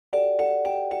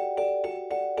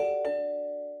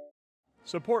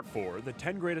Support for the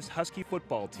 10 greatest Husky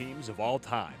football teams of all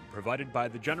time, provided by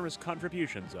the generous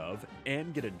contributions of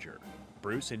Ann Gittinger,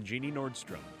 Bruce and Jeannie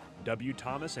Nordstrom, W.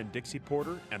 Thomas and Dixie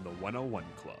Porter, and the 101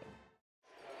 Club.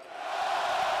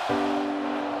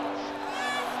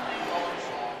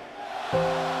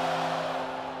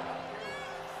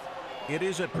 It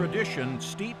is a tradition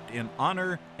steeped in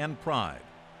honor and pride.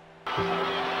 Timing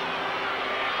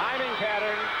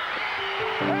pattern.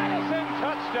 Madison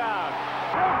touchdown.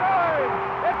 Still going.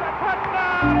 It's a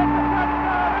touchdown. It's a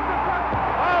touchdown. It's a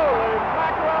touchdown. Holy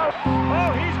mackerel.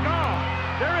 Oh, he's gone.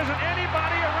 There isn't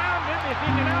anybody around him if he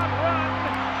can outrun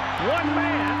one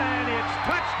man, and it's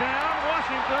touchdown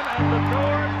Washington, and the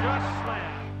door just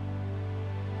slammed.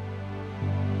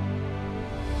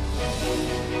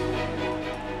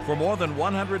 For more than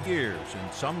 100 years,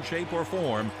 in some shape or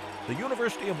form, the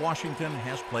University of Washington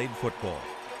has played football.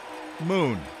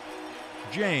 Moon,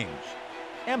 James,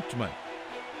 Emptman,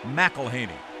 McElhaney.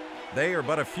 They are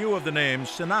but a few of the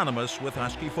names synonymous with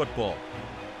Husky football.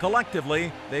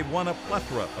 Collectively, they've won a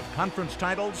plethora of conference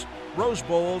titles, Rose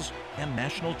Bowls, and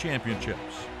national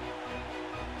championships.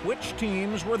 Which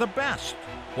teams were the best?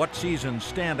 What seasons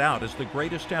stand out as the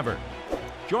greatest ever?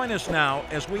 Join us now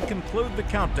as we conclude the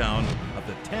countdown of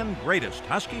the 10 greatest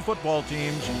Husky football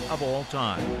teams of all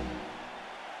time.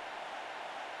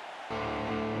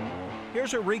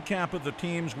 Here's a recap of the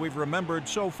teams we've remembered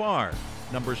so far,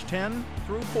 numbers 10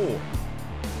 through 4.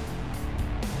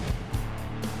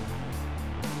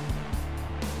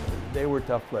 They were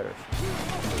tough players.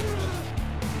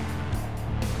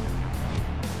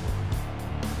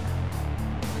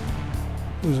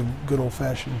 It was a good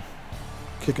old-fashioned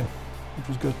kicking, which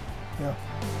was good, yeah.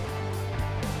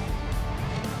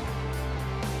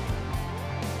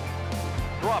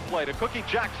 Draw play to Cookie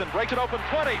Jackson, breaks it open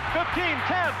 20, 15,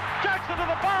 10, Jackson to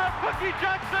the 5, Cookie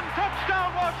Jackson,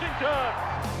 touchdown Washington!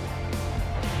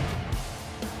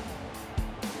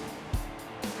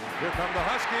 Here come the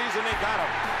Huskies, and they got him.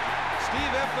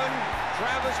 Steve Effman,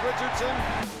 Travis Richardson.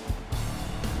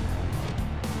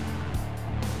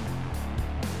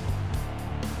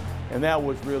 And that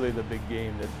was really the big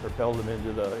game that propelled them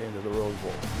into the Rose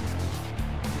Bowl.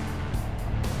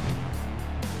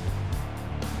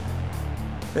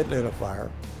 It lit a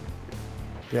fire.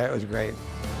 Yeah, it was great.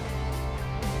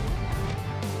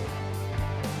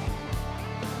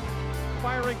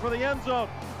 Firing for the end zone.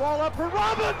 Ball up for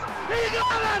Robbins. He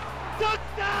got it!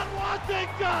 Touchdown,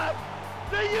 Washington!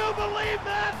 Do you believe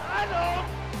that? I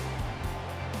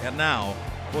don't. And now,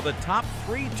 for the top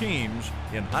 3 teams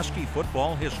in Husky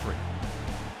football history.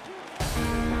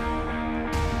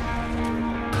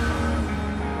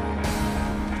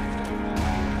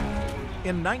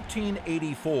 In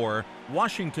 1984,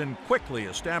 Washington quickly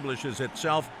establishes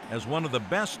itself as one of the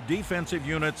best defensive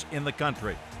units in the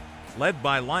country. Led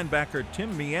by linebacker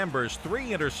Tim Meamber's 3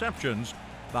 interceptions,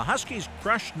 the Huskies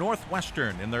crushed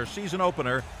Northwestern in their season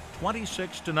opener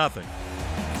 26-0.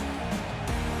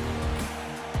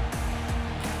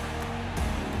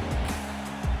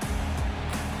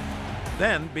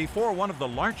 Then, before one of the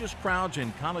largest crowds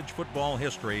in college football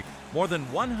history, more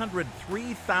than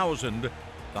 103,000,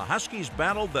 the Huskies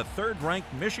battled the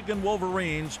 3rd-ranked Michigan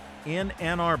Wolverines in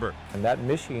Ann Arbor. In that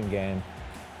Michigan game,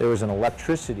 there was an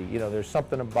electricity. You know, there's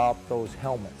something about those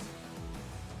helmets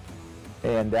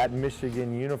and that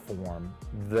Michigan uniform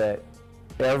that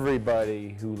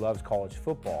everybody who loves college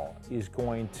football is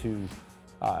going to,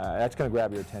 that's going to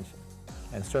grab your attention.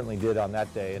 And certainly did on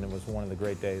that day, and it was one of the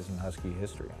great days in Husky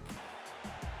history.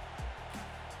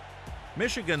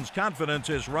 Michigan's confidence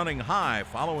is running high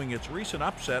following its recent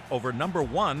upset over number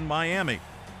 1 Miami.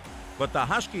 But the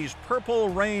Huskies' Purple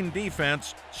Rain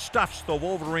defense stuffs the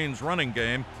Wolverines' running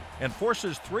game and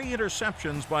forces 3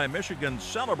 interceptions by Michigan's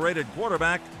celebrated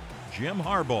quarterback, Jim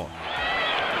Harbaugh.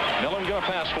 Millen gonna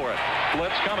pass for it.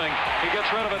 Blitz coming. He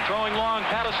gets rid of it, throwing long.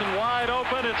 Patterson wide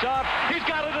open. It's up. He's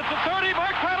got it at the 30.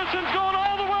 Mark Patterson's going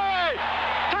all the way.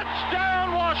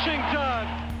 Touchdown, Washington.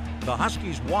 The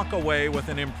Huskies walk away with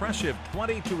an impressive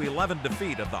 20-11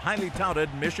 defeat of the highly touted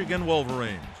Michigan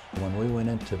Wolverines. When we went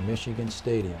into Michigan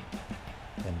Stadium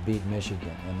and beat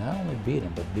Michigan, and not only beat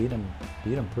them, but beat them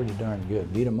pretty darn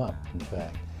good, beat them up, in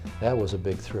fact. That was a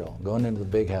big thrill, going into the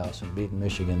big house and beating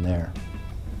Michigan there.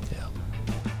 Yeah.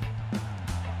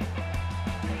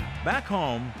 Back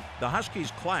home, the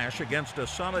Huskies clash against a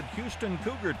solid Houston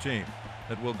Cougar team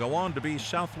that will go on to be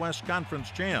Southwest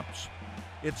Conference champs.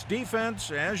 It's defense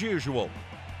as usual,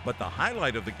 but the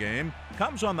highlight of the game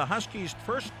comes on the Huskies'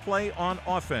 first play on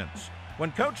offense,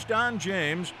 when Coach Don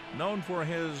James, known for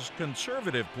his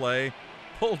conservative play,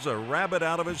 pulls a rabbit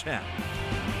out of his hat.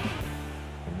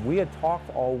 We had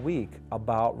talked all week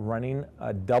about running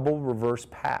a double reverse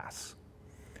pass.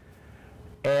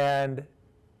 And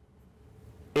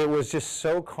it was just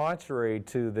so contrary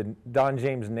to the Don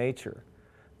James nature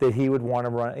that he would want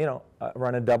to run,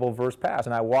 run a double reverse pass.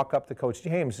 And I walk up to Coach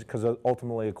James, because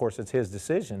ultimately, of course, it's his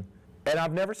decision. And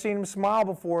I've never seen him smile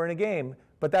before in a game,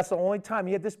 but that's the only time.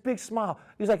 He had this big smile.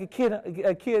 He was like a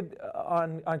kid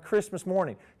on Christmas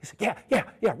morning. He said,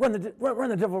 yeah, run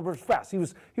the double reverse pass. He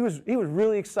was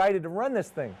really excited to run this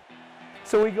thing.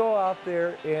 So we go out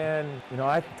there, and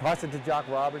I toss it to Jock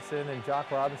Robertson, and Jock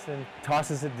Robertson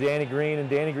tosses it to Danny Green, and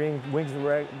Danny Green wings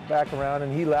it back around,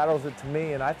 and he laterals it to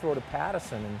me, and I throw it to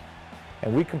Pattison,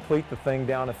 and we complete the thing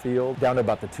down the field, down to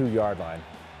about the 2-yard line.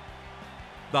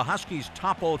 The Huskies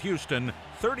topple Houston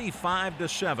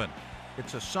 35-7.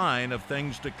 It's a sign of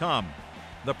things to come.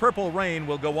 The Purple Rain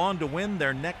will go on to win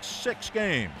their next 6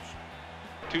 games.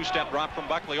 Two-step drop from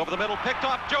Buckley over the middle, picked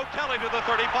off Joe Kelly to the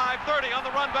 35-30 on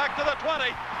the run back to the 20.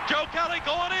 Joe Kelly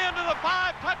going into the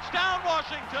 5, touchdown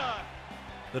Washington.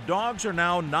 The Dogs are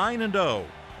now 9-0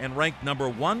 and ranked number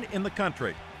 1 in the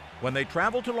country when they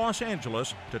travel to Los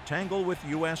Angeles to tangle with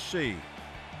USC.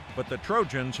 But the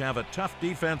Trojans have a tough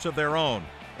defense of their own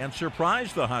and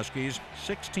surprised the Huskies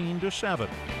 16-7.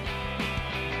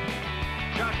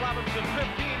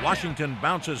 Washington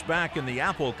bounces back in the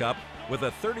Apple Cup with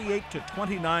a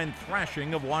 38-29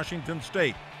 thrashing of Washington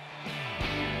State.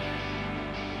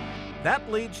 That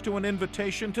leads to an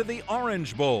invitation to the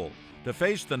Orange Bowl to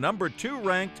face the number 2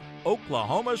 ranked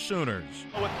Oklahoma Sooners.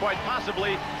 With quite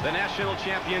possibly the national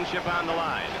championship on the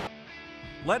line.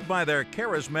 Led by their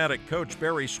charismatic coach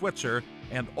Barry Switzer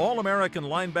and All-American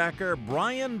linebacker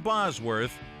Brian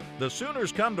Bosworth, the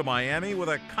Sooners come to Miami with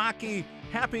a cocky,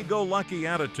 happy-go-lucky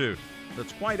attitude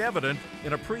that's quite evident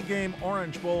in a pregame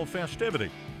Orange Bowl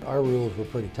festivity. Our rules were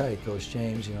pretty tight, Coach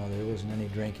James. There wasn't any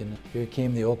drinking. Here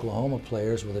came the Oklahoma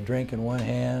players with a drink in one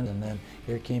hand, and then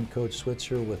here came Coach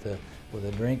Switzer with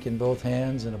a drink in both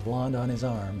hands and a blonde on his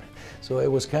arm. So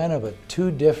it was kind of 2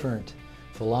 different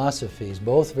philosophies,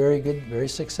 both very good, very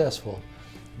successful,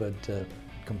 but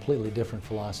completely different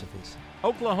philosophies.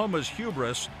 Oklahoma's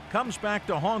hubris comes back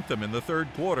to haunt them in the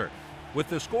 3rd quarter. With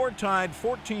the score tied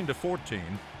 14-14,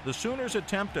 the Sooners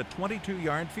attempt a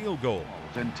 22-yard field goal.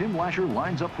 And Tim Lasher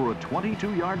lines up for a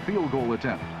 22-yard field goal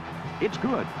attempt. It's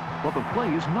good, but the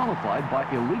play is nullified by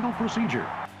illegal procedure.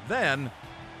 Then,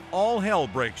 all hell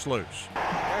breaks loose.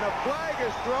 And a flag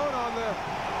is thrown on the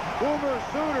Boomer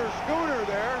Sooner schooner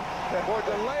there for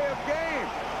delay of game.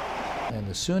 And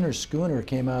the Sooner schooner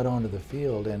came out onto the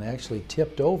field and actually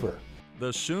tipped over.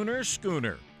 The Sooner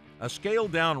schooner, a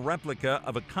scaled-down replica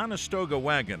of a Conestoga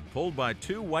wagon pulled by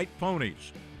 2 white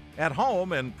ponies. At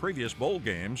home and previous bowl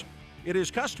games, it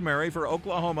is customary for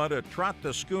Oklahoma to trot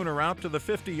the schooner out to the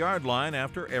 50-yard line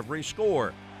after every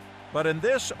score. But in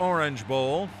this Orange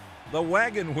Bowl, the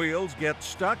wagon wheels get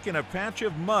stuck in a patch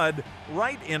of mud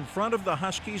right in front of the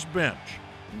Huskies bench.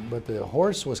 But the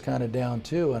horse was kind of down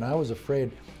too, and I was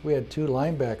afraid. We had 2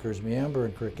 linebackers, Miamber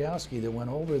and Krakowski, that went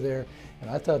over there, and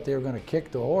I thought they were going to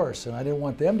kick the horse, and I didn't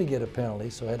want them to get a penalty,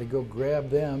 so I had to go grab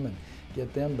them and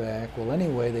get them back. Well,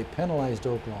 anyway, they penalized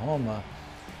Oklahoma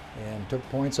and took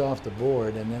points off the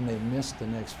board, and then they missed the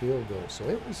next field goal. So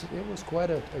it was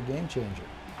quite a game changer.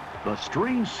 The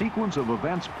strange sequence of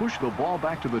events pushed the ball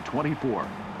back to the 24,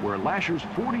 where Lasher's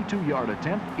 42-yard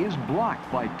attempt is blocked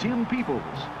by Tim Peoples.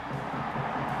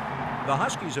 The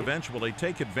Huskies eventually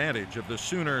take advantage of the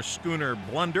Sooner schooner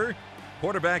blunder.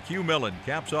 Quarterback Hugh Millen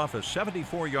caps off a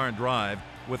 74-yard drive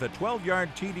with a 12-yard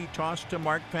TD toss to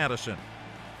Mark Pattison.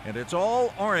 And it's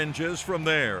all oranges from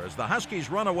there as the Huskies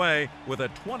run away with a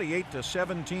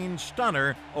 28-17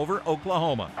 stunner over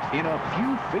Oklahoma. In a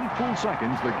few fateful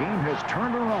seconds, the game has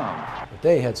turned around. But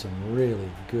they had some really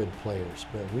good players,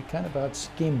 but we kind of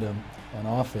out-schemed them on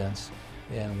offense,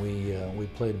 and we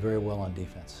played very well on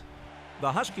defense.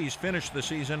 The Huskies finished the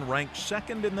season ranked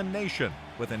 2nd in the nation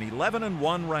with an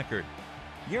 11-1 record.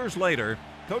 Years later,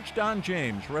 Coach Don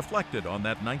James reflected on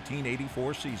that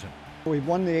 1984 season. We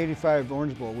won the '85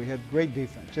 Orange Bowl. We had great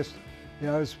defense. It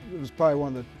was probably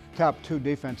one of the top 2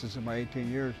 defenses in my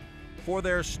 18 years. For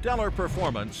their stellar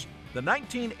performance, the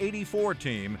 1984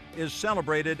 team is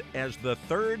celebrated as the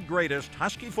 3rd greatest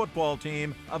Husky football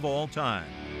team of all time.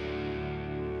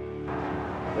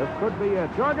 This could be a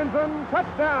Jorgensen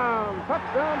touchdown!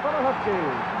 Touchdown for the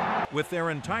Huskies! With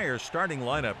their entire starting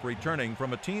lineup returning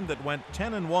from a team that went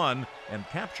 10-1 and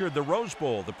captured the Rose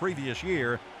Bowl the previous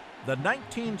year, the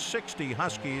 1960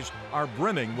 Huskies are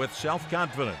brimming with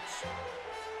self-confidence.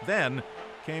 Then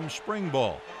came spring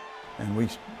ball. And we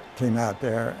came out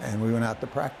there and we went out to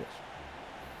practice.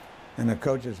 And the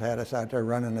coaches had us out there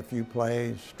running a few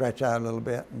plays, stretch out a little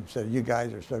bit, and said, you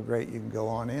guys are so great, you can go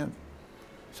on in.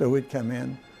 So we'd come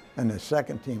in, and the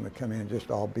second team would come in just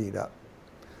all beat up.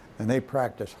 And they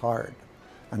practiced hard.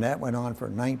 And that went on for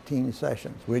 19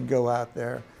 sessions. We'd go out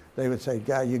there, they would say,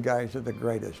 "God, you guys are the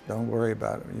greatest. Don't worry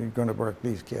about it. You're going to work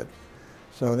these kids."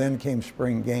 So then came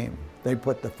spring game. They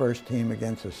put the first team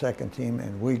against the second team,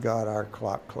 and we got our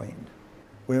clock cleaned.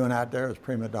 We went out there as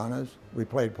prima donnas. We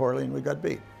played poorly, and we got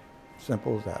beat.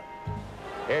 Simple as that.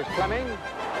 Here's Fleming.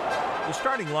 The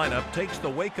starting lineup takes the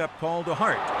wake-up call to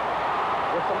heart.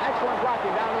 With some excellent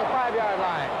blocking down to the 5-yard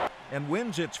line. And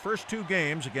wins its first 2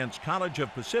 games against College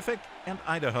of Pacific and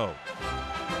Idaho.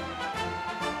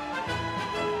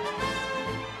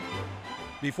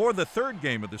 Before the 3rd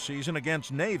game of the season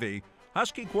against Navy,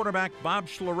 Husky quarterback Bob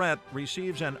Schloredt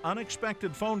receives an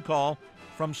unexpected phone call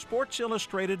from Sports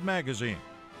Illustrated magazine.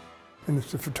 And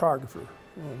it's a photographer,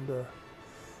 and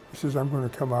he says, "I'm going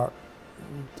to come out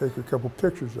and take a couple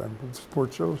pictures of him with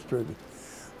Sports Illustrated.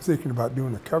 I'm thinking about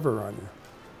doing a cover on you."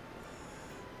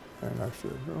 And I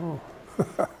said, "Oh,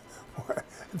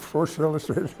 Sports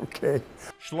Illustrated, okay."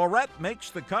 Schloredt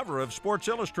makes the cover of Sports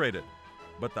Illustrated,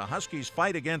 but the Huskies'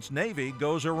 fight against Navy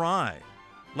goes awry.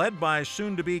 Led by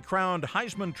soon-to-be crowned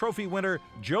Heisman Trophy winner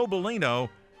Joe Bellino,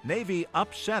 Navy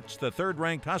upsets the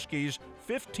 3rd-ranked Huskies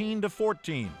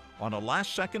 15-14 on a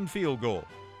last-second field goal.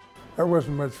 That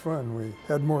wasn't much fun. We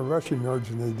had more rushing yards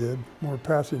than they did, more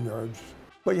passing yards.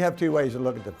 Well, you have 2 ways to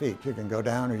look at defeat. You can go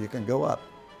down or you can go up.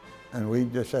 And we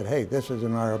just said, hey, this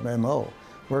isn't our MO.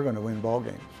 We're going to win ball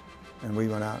games. And we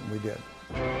went out and we did.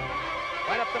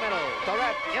 Right up the middle.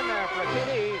 Schloredt in there for a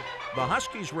TD. The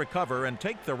Huskies recover and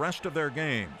take the rest of their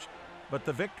games, but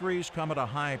the victories come at a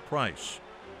high price.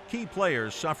 Key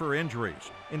players suffer injuries,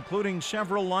 including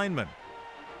several linemen,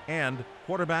 and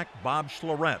quarterback Bob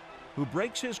Schloredt, who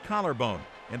breaks his collarbone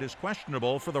and is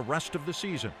questionable for the rest of the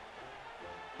season.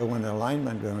 But when the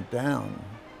linemen went down,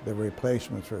 the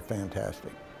replacements were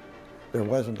fantastic. There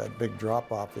wasn't that big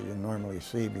drop-off that you normally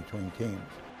see between teams.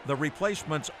 The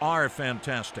replacements are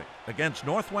fantastic against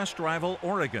Northwest rival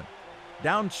Oregon.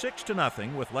 Down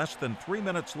 6-0 with less than 3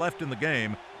 minutes left in the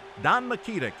game, Don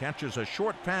Makita catches a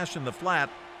short pass in the flat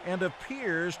and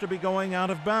appears to be going out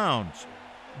of bounds.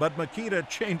 But Makita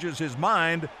changes his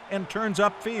mind and turns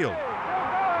upfield.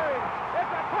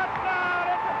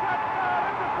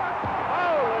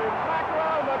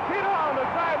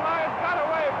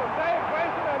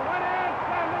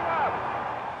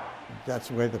 That's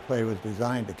the way the play was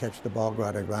designed, to catch the ball, go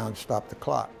out of bounds, stop the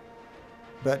clock.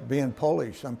 But being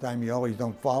Polish, sometimes you always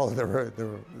don't follow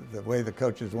the way the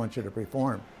coaches want you to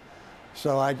perform.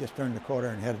 So I just turned the corner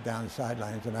and headed down the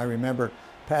sidelines. And I remember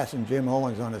passing Jim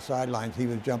Owens on the sidelines. He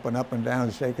was jumping up and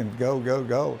down, shaking, "Go, go,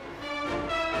 go."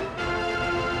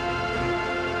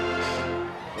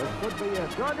 This could be a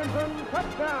Jorgensen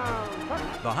touchdown.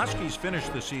 The Huskies finish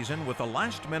the season with a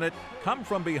last-minute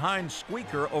come-from-behind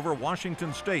squeaker over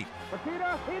Washington State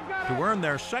to earn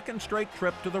their 2nd straight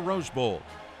trip to the Rose Bowl.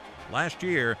 Last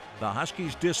year, the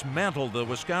Huskies dismantled the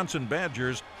Wisconsin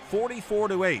Badgers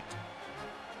 44-8.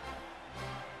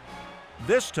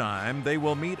 This time, they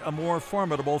will meet a more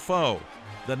formidable foe,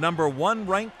 the #1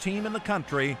 ranked team in the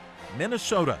country,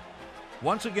 Minnesota.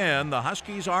 Once again, the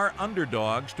Huskies are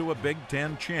underdogs to a Big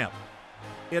Ten champ.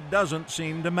 It doesn't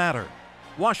seem to matter.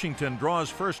 Washington draws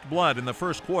first blood in the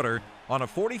first quarter on a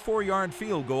 44-yard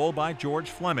field goal by George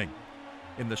Fleming.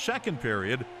 In the second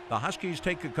period, the Huskies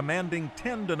take a commanding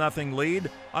 10-0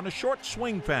 lead on a short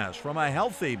swing pass from a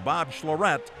healthy Bob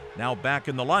Schloredt, now back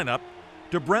in the lineup,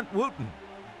 to Brent Wooten.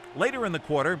 Later in the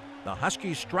quarter, the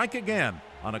Huskies strike again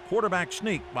on a quarterback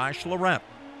sneak by Schloredt.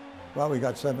 Well, we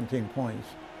got 17 points,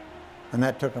 and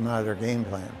that took them out of their game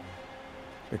plan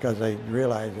because they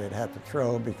realized they'd have to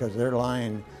throw because their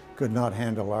line could not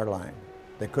handle our line.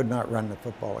 They could not run the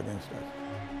football against us.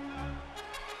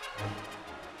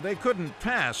 They couldn't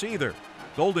pass either.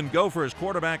 Golden Gophers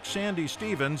quarterback Sandy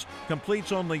Stevens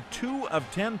completes only 2 of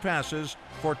 10 passes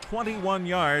for 21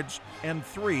 yards and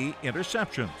 3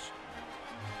 interceptions.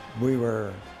 We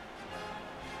were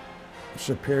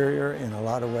superior in a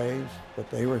lot of ways, but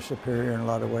they were superior in a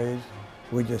lot of ways.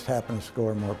 We just happened to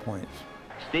score more points.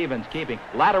 Stevens keeping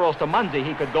laterals to Munzie.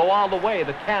 He could go all the way,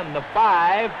 the 10, the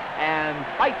 5, and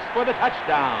fights for the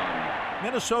touchdown.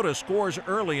 Minnesota scores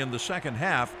early in the second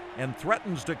half and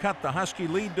threatens to cut the Husky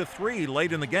lead to 3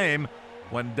 late in the game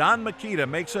when Don Makita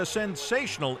makes a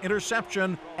sensational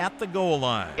interception at the goal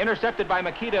line. Intercepted by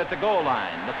Makita at the goal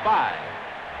line, the 5.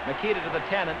 Makita to the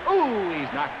 10, and ooh,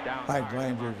 he's knocked down. I had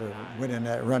Rangers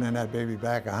running that baby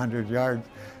back 100 yards,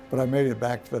 but I made it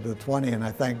back to the 20, and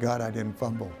I thank God I didn't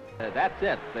fumble. That's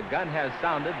it. The gun has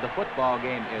sounded. The football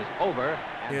game is over.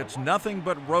 It's nothing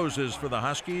but roses for the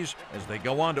Huskies as they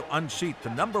go on to unseat the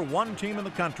 #1 team in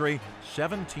the country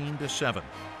 17-7.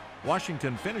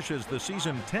 Washington finishes the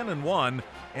season 10-1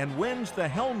 and wins the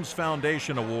Helms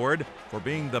Foundation Award for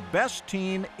being the best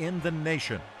team in the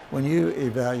nation. When you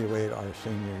evaluate our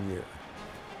senior year,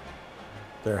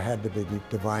 there had to be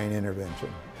divine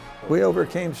intervention. We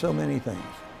overcame so many things.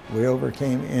 We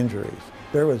overcame injuries.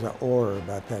 There was an aura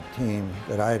about that team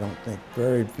that I don't think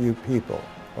very few people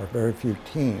or very few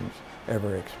teams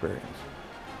ever experienced.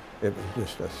 It was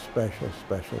just a special,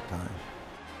 special time.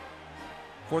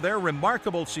 For their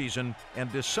remarkable season and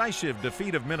decisive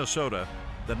defeat of Minnesota,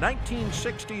 the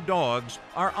 1960 Dogs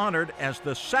are honored as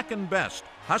the second best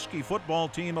Husky football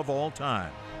team of all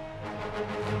time.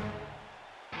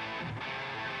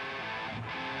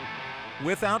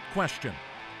 Without question,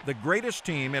 the greatest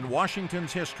team in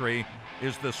Washington's history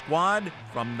is the squad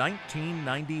from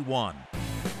 1991.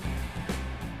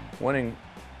 Winning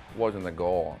wasn't the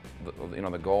goal.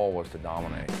 The goal was to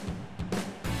dominate.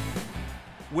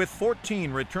 With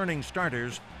 14 returning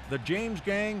starters, the James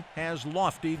Gang has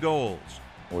lofty goals.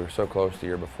 We were so close the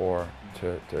year before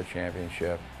to a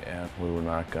championship, and we were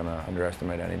not going to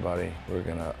underestimate anybody. We were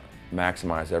going to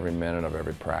maximize every minute of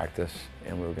every practice,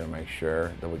 and we were going to make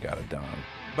sure that we got it done.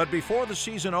 But before the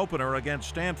season opener against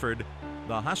Stanford,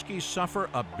 the Huskies suffer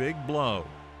a big blow.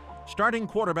 Starting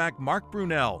quarterback Mark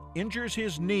Brunell injures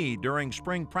his knee during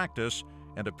spring practice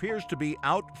and appears to be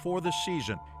out for the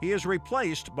season. He is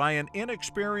replaced by an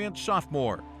inexperienced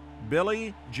sophomore,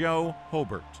 Billy Joe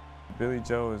Hobart. Billy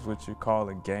Joe is what you call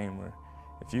a gamer.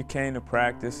 If you came to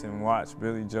practice and watched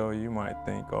Billy Joe, you might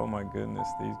think, oh my goodness,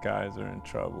 these guys are in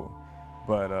trouble.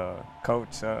 But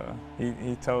Coach,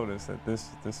 he told us that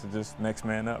this is just next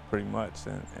man up pretty much,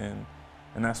 and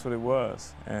that's what it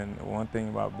was. And one thing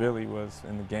about Billy was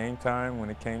in the game time, when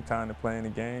it came time to play in the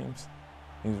games,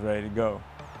 he was ready to go.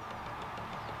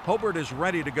 Hobart is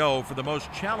ready to go for the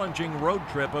most challenging road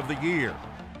trip of the year.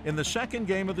 In the second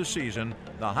game of the season,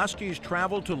 the Huskies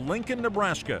travel to Lincoln,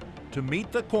 Nebraska to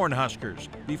meet the Cornhuskers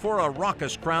before a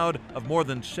raucous crowd of more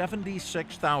than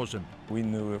 76,000. We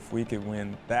knew if we could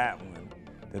win that one,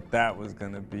 that was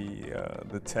going to be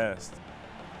the test.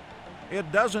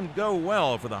 It doesn't go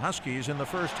well for the Huskies in the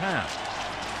first half.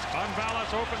 Gonzalez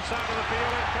open side of the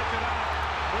field and puts it out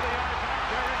for the yard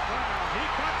back, Derek Brown. He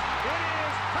cuts. It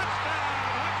is touchdown,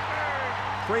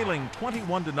 Huskers! Trailing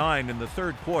 21-9 in the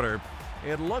third quarter,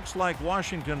 it looks like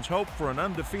Washington's hope for an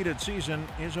undefeated season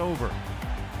is over.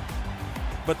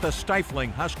 But the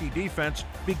stifling Husky defense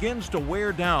begins to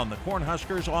wear down the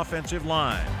Cornhuskers' offensive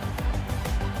line.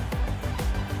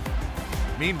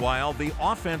 Meanwhile, the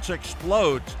offense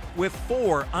explodes with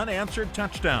 4 unanswered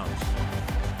touchdowns.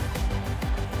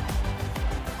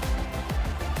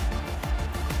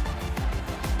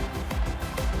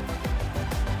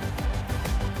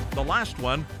 The last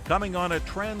one coming on a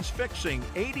transfixing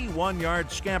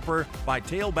 81-yard scamper by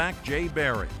tailback Jay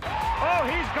Barry. Oh,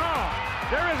 he's gone.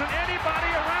 There isn't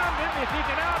anybody around him if he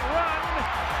can outrun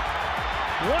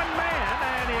one man,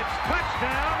 and it's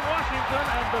touchdown Washington,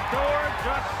 and the door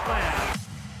just slammed.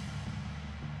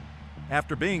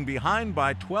 After being behind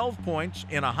by 12 points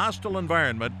in a hostile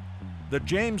environment, the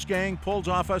James Gang pulls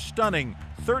off a stunning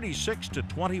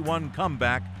 36-21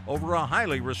 comeback over a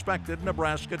highly respected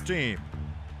Nebraska team.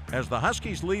 As the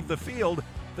Huskies leave the field,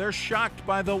 they're shocked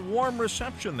by the warm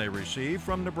reception they receive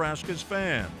from Nebraska's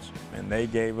fans. And they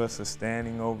gave us a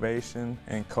standing ovation,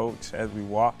 and Coach, as we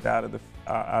walked out of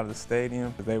the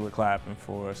stadium, they were clapping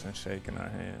for us and shaking our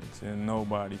hands, and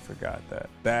nobody forgot that.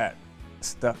 That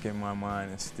stuck in my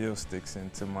mind and still sticks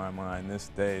into my mind this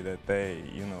day, that they,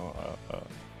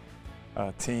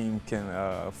 a team can,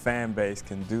 a fan base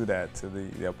can do that to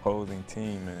the opposing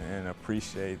team and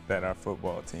appreciate that our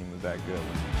football team is that good.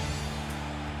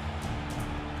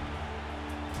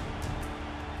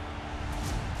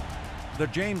 The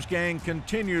James Gang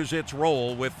continues its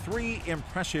roll with 3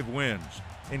 impressive wins,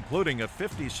 including a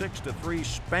 56-3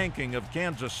 spanking of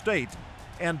Kansas State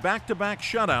and back-to-back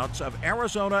shutouts of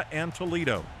Arizona and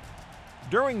Toledo.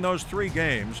 During those 3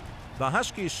 games, the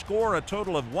Huskies score a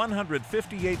total of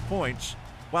 158 points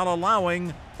while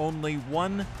allowing only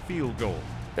 1 field goal.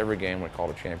 Every game we called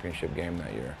a championship game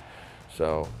that year.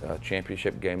 So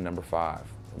championship game number 5.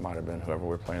 It might have been whoever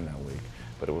we're playing that week,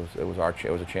 but it was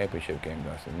a championship game to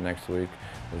us. And the next week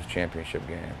it was a championship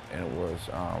game, and it was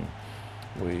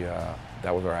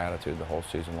that was our attitude the whole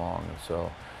season long. And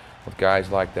so with guys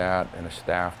like that and a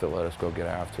staff that let us go get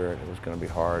after it, it was going to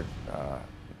be hard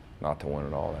not to win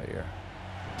it all that year.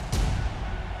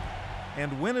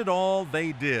 And win it all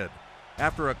they did.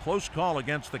 After a close call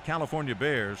against the California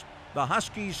Bears, the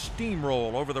Huskies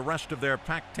steamroll over the rest of their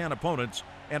Pac-10 opponents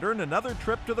and earn another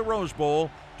trip to the Rose Bowl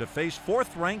to face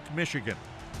fourth-ranked Michigan.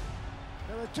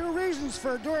 There are two reasons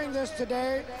for doing this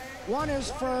today. One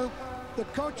is for the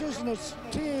coaches and the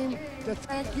team to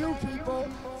thank you people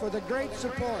for the great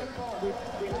support.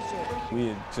 We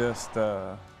had just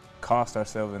cost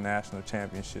ourselves a national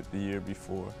championship the year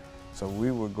before, so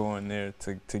we were going there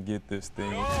to get this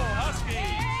thing. Go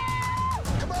Huskies!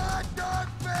 Come on, dog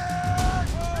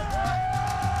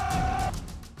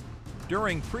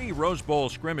During pre-Rose Bowl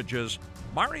scrimmages,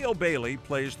 Mario Bailey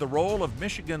plays the role of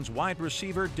Michigan's wide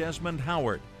receiver Desmond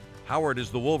Howard. Howard is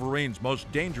the Wolverines' most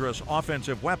dangerous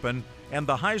offensive weapon and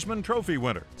the Heisman Trophy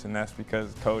winner. And that's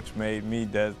because Coach made me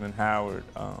Desmond Howard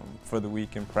for the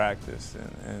week in practice,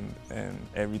 and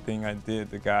everything I did,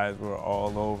 the guys were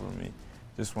all over me.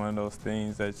 Just one of those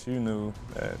things that you knew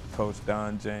that Coach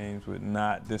Don James would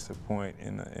not disappoint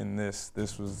in this.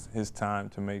 This was his time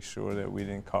to make sure that we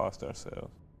didn't cost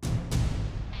ourselves.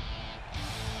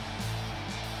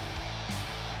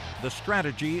 The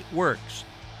strategy works.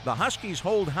 The Huskies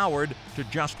hold Howard to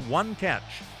just one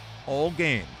catch all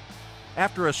game.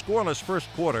 After a scoreless first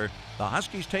quarter, the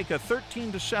Huskies take a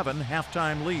 13-7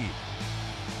 halftime lead.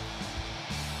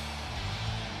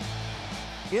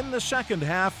 In the second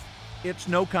half, it's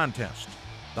no contest.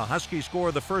 The Huskies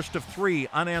score the first of 3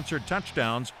 unanswered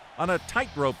touchdowns on a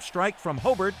tightrope strike from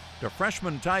Hobart to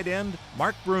freshman tight end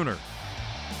Mark Bruner.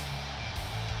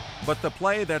 But the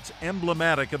play that's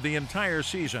emblematic of the entire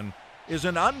season is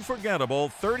an unforgettable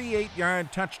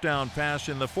 38-yard touchdown pass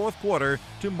in the fourth quarter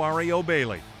to Mario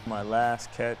Bailey. My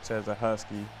last catch as a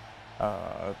Husky,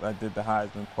 I did the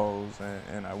Heisman pose,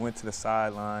 and I went to the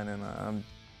sideline, and I'm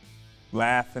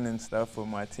laughing and stuff with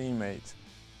my teammates.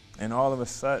 And all of a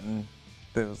sudden,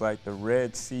 it was like the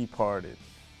Red Sea parted.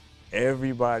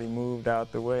 Everybody moved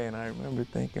out the way, and I remember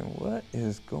thinking, what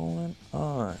is going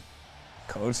on?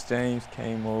 Coach James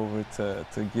came over to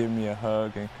give me a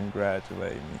hug and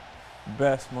congratulate me.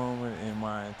 Best moment in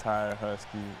my entire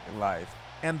Husky life.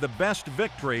 And the best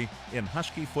victory in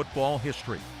Husky football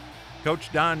history.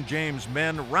 Coach Don James'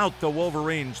 men rout the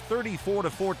Wolverines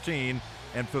 34-14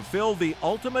 and fulfill the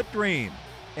ultimate dream,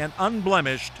 an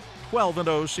unblemished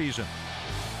 12-0 season.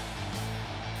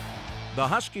 The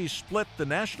Huskies split the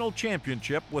national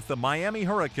championship with the Miami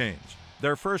Hurricanes,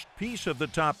 their first piece of the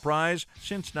top prize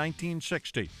since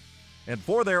 1960. And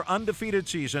for their undefeated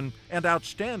season and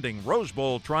outstanding Rose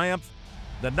Bowl triumph,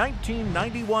 the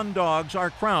 1991 Dogs are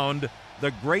crowned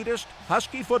the greatest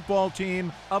Husky football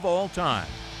team of all time.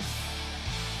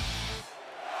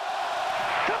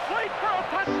 Complete for a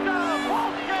touchdown!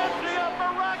 Paul Scanzi,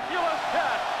 a miraculous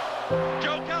catch!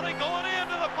 Joe Kelly going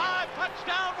into the 5,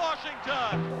 touchdown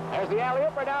Washington! There's the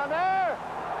alley-ooper down there.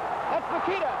 That's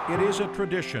Nikita. It is a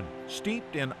tradition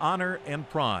steeped in honor and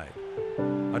pride.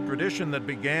 A tradition that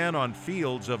began on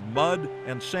fields of mud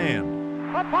and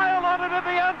sand. A pile on it in the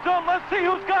end zone. Let's see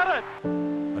who's got it.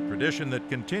 A tradition that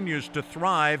continues to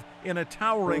thrive in a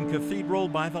towering cathedral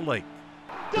by the lake.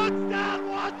 Touchdown,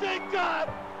 Washington!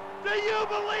 Do you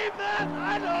believe that?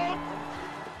 I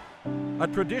don't. A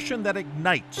tradition that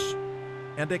ignites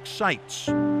and excites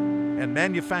and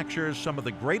manufactures some of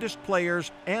the greatest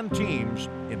players and teams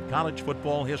in college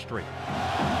football history.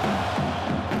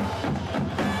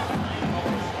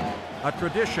 A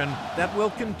tradition that will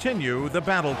continue the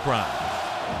battle cry.